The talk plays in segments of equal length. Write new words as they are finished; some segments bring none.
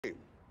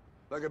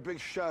like a big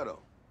shadow.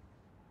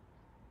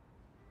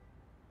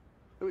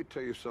 Let me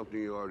tell you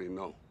something you already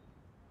know.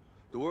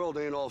 The world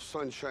ain't all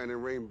sunshine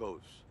and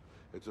rainbows.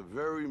 It's a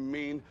very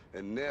mean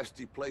and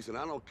nasty place, and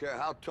I don't care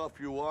how tough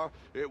you are,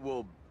 it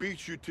will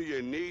beat you to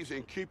your knees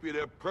and keep you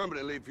there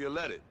permanently if you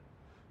let it.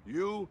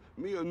 You,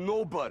 me, or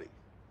nobody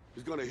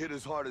is gonna hit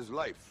as hard as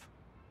life.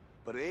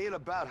 But it ain't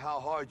about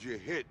how hard you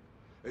hit.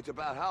 It's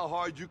about how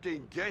hard you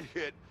can get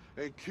hit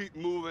and keep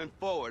moving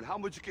forward. How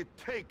much you can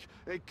take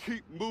and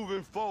keep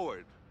moving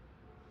forward.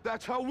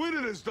 That's how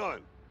winning is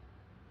done.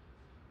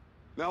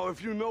 Now,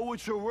 if you know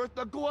what you're worth,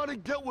 now go out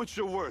and get what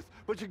you're worth.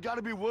 But you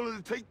gotta be willing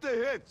to take the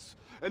hits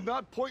and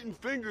not pointing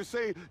fingers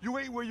saying you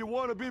ain't where you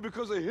wanna be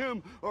because of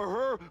him or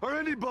her or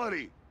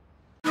anybody.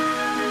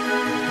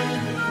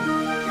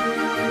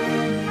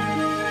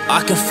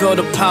 I can feel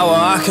the power,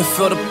 I can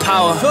feel the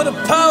power. Feel the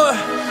power.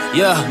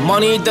 Yeah,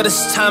 money that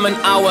is time and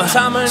hour.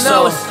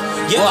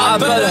 Yeah, well, I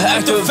better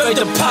activate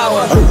the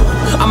power.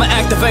 I'ma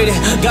activate it,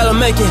 gotta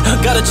make it,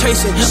 gotta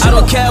chase it. I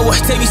don't care what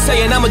they be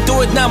saying, I'ma do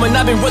it now. And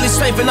I've been really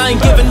slaving, I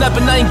ain't giving up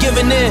and I ain't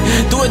giving in.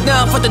 Do it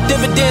now for the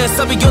dividends,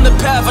 I'll be on the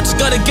path, I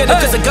just gotta get it.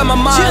 Cause I got my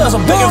mind on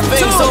some bigger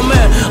things. So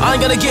man, I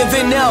ain't gonna give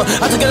in now,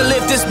 I just gotta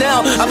live this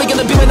now. I be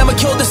gonna be man, I'ma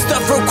kill this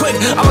stuff real quick.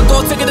 I'ma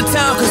go take it to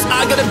town, cause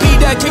I gotta be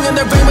that king in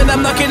the ring. When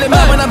I'm knocking him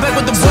out, when I'm back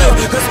with the wheel.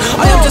 Cause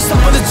I am just up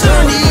on the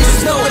journey, you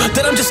just know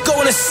that I'm just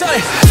going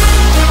insane.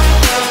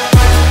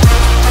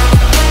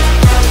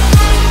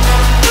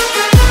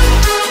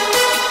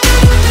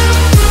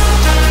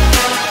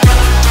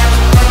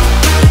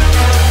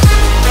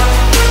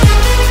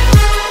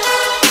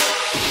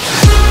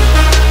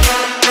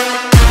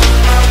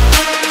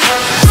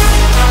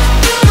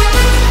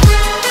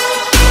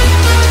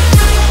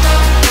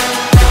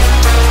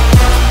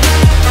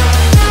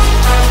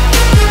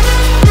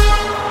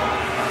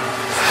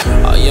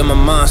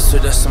 Monster,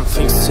 there's some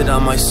things that I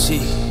might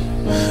see,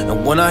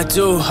 and when I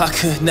do, I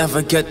could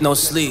never get no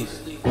sleep.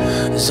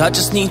 Cause I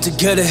just need to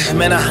get it,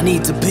 man, I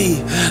need to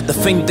be the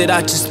thing that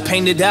I just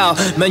painted out,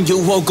 man, you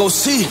won't go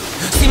see.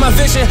 See my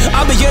vision,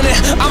 I'll be in it,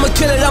 I'ma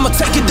kill it, I'ma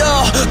take it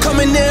all.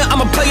 Coming in,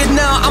 I'ma play it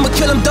now, I'ma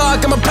kill him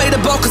dark, I'ma play the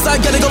ball. Cause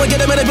I gotta go and get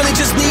it, man, I really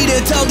just need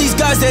it. Tell these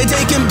guys that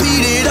they can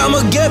beat it,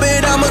 I'ma get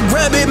it, I'ma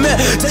grab it, man.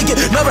 Take it,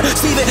 never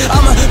receive it,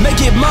 I'ma make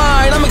it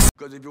mine.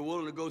 Because if you're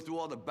willing to go through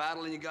all the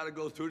battling you gotta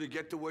go through to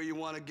get to where you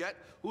wanna get,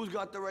 who's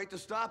got the right to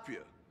stop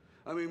you?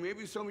 I mean,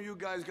 maybe some of you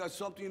guys got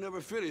something you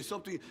never finished,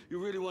 something you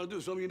really want to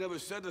do, something you never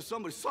said to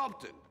somebody,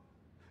 something.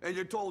 And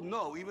you're told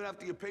no, even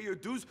after you pay your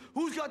dues.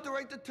 Who's got the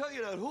right to tell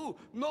you that? Who?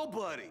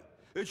 Nobody.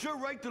 It's your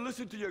right to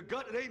listen to your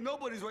gut. It ain't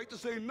nobody's right to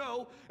say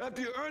no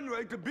after you earn the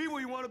right to be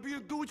where you want to be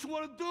and do what you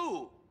want to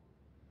do.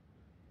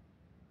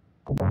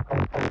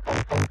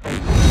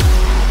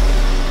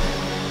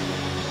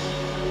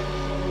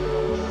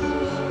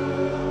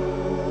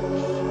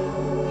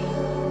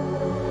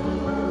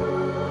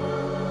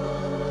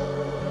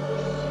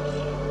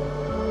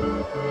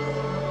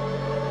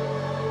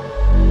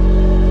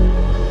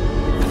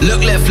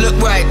 Look left, look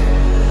right,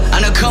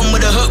 and I come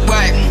with a hook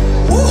right.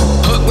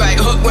 Hook right,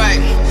 hook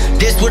right.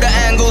 This what the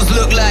angles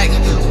look like.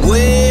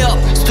 Way up,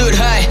 stood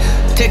high,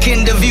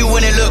 taking the view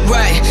when it look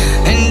right.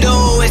 And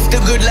oh, it's the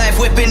good life,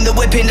 whipping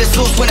the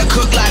sauce when I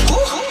cook like.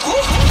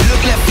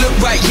 Look left, look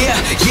right, yeah,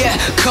 yeah.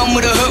 Come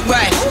with a hook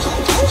right.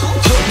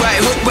 Hook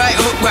right, hook right,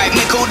 hook right.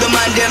 Make all the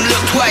man them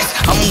look twice.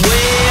 I'm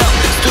way up,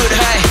 stood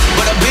high,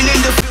 but I've been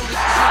in the field.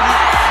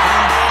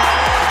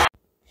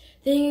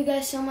 Thank you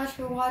guys so much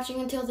for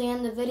watching until the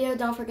end of the video.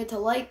 Don't forget to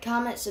like,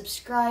 comment,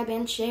 subscribe,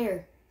 and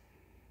share.